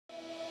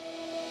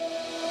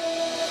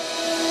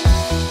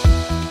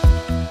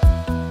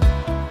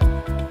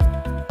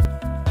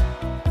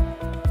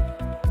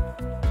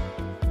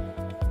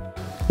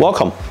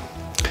Welcome.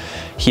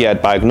 Here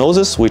at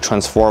Biognosys, we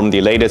transform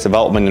the latest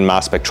development in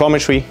mass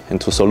spectrometry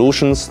into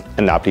solutions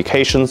and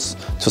applications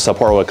to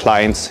support our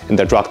clients in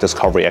their drug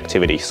discovery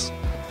activities.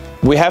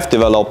 We have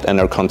developed and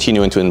are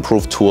continuing to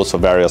improve tools for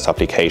various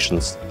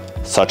applications,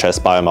 such as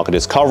biomarker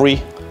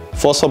discovery,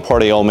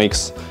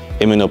 phosphoproteomics,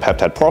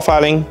 immunopeptide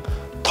profiling,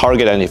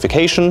 target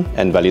identification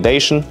and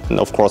validation, and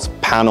of course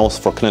panels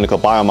for clinical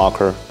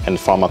biomarker and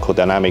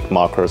pharmacodynamic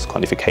markers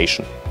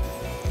quantification.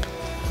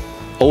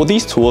 All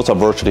these tools are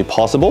virtually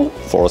possible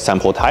for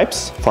sample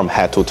types from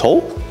head to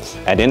toe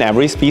and in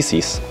every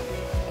species.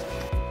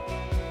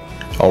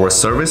 Our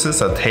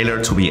services are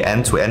tailored to be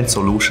end-to-end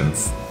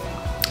solutions.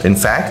 In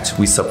fact,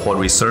 we support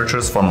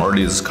researchers from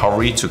early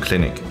discovery to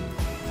clinic.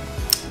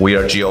 We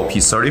are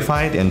GLP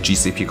certified and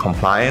GCP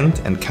compliant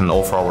and can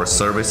offer our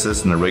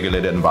services in a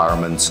regulated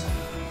environment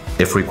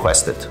if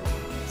requested.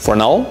 For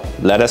now,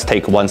 let us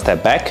take one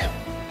step back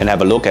and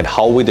have a look at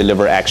how we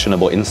deliver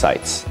actionable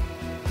insights.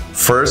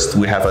 First,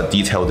 we have a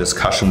detailed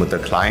discussion with the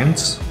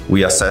client.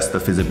 We assess the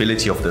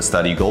feasibility of the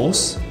study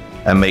goals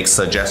and make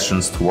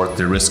suggestions toward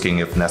de-risking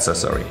if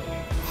necessary.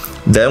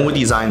 Then we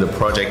design the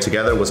project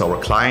together with our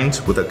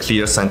client with a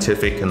clear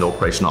scientific and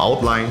operational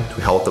outline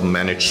to help them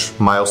manage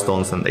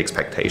milestones and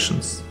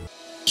expectations.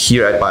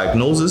 Here at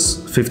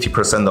Biognosys,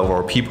 50% of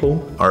our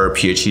people are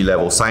PhD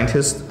level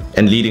scientists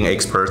and leading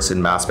experts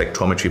in mass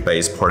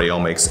spectrometry-based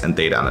proteomics and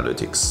data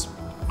analytics.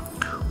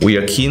 We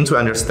are keen to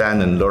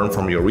understand and learn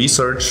from your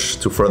research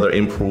to further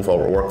improve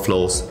our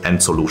workflows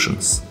and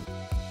solutions.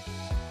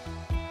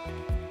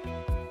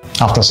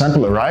 After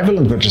sample arrival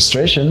and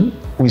registration,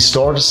 we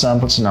store the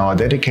samples in our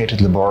dedicated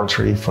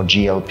laboratory for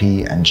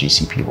GLP and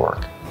GCP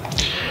work.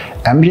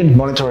 Ambient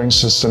monitoring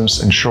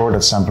systems ensure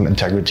that sample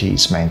integrity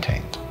is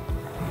maintained.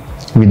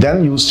 We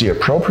then use the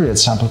appropriate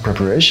sample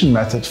preparation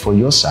method for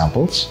your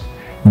samples,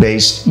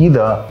 based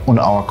either on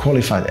our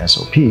qualified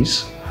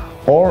SOPs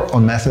or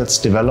on methods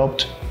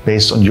developed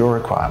based on your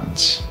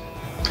requirements.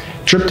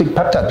 Tryptic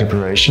peptide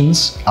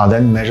preparations are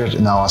then measured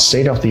in our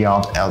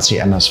state-of-the-art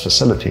LC-MS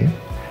facility,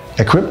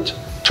 equipped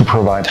to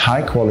provide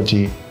high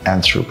quality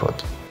and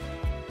throughput.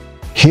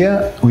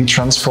 Here, we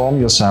transform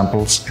your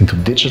samples into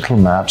digital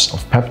maps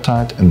of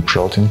peptide and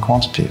protein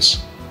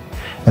quantities,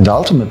 and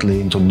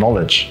ultimately into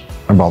knowledge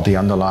about the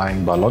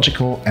underlying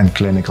biological and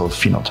clinical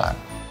phenotype.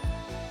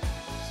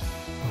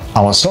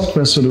 Our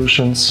software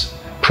solutions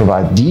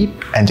provide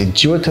deep and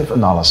intuitive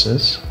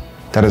analysis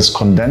that is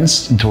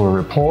condensed into a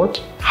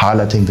report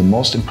highlighting the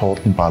most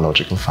important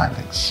biological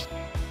findings.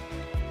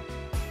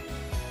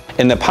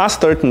 In the past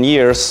 13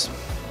 years,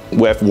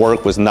 we have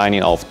worked with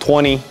 19 out of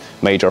 20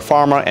 major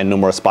pharma and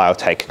numerous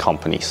biotech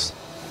companies.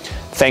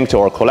 Thanks to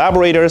our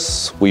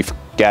collaborators, we've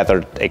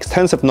gathered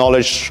extensive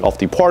knowledge of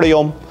the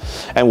proteome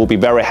and we'll be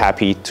very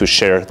happy to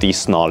share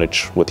this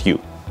knowledge with you.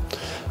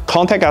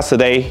 Contact us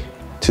today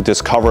to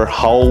discover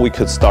how we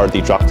could start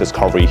the drug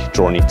discovery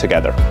journey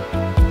together.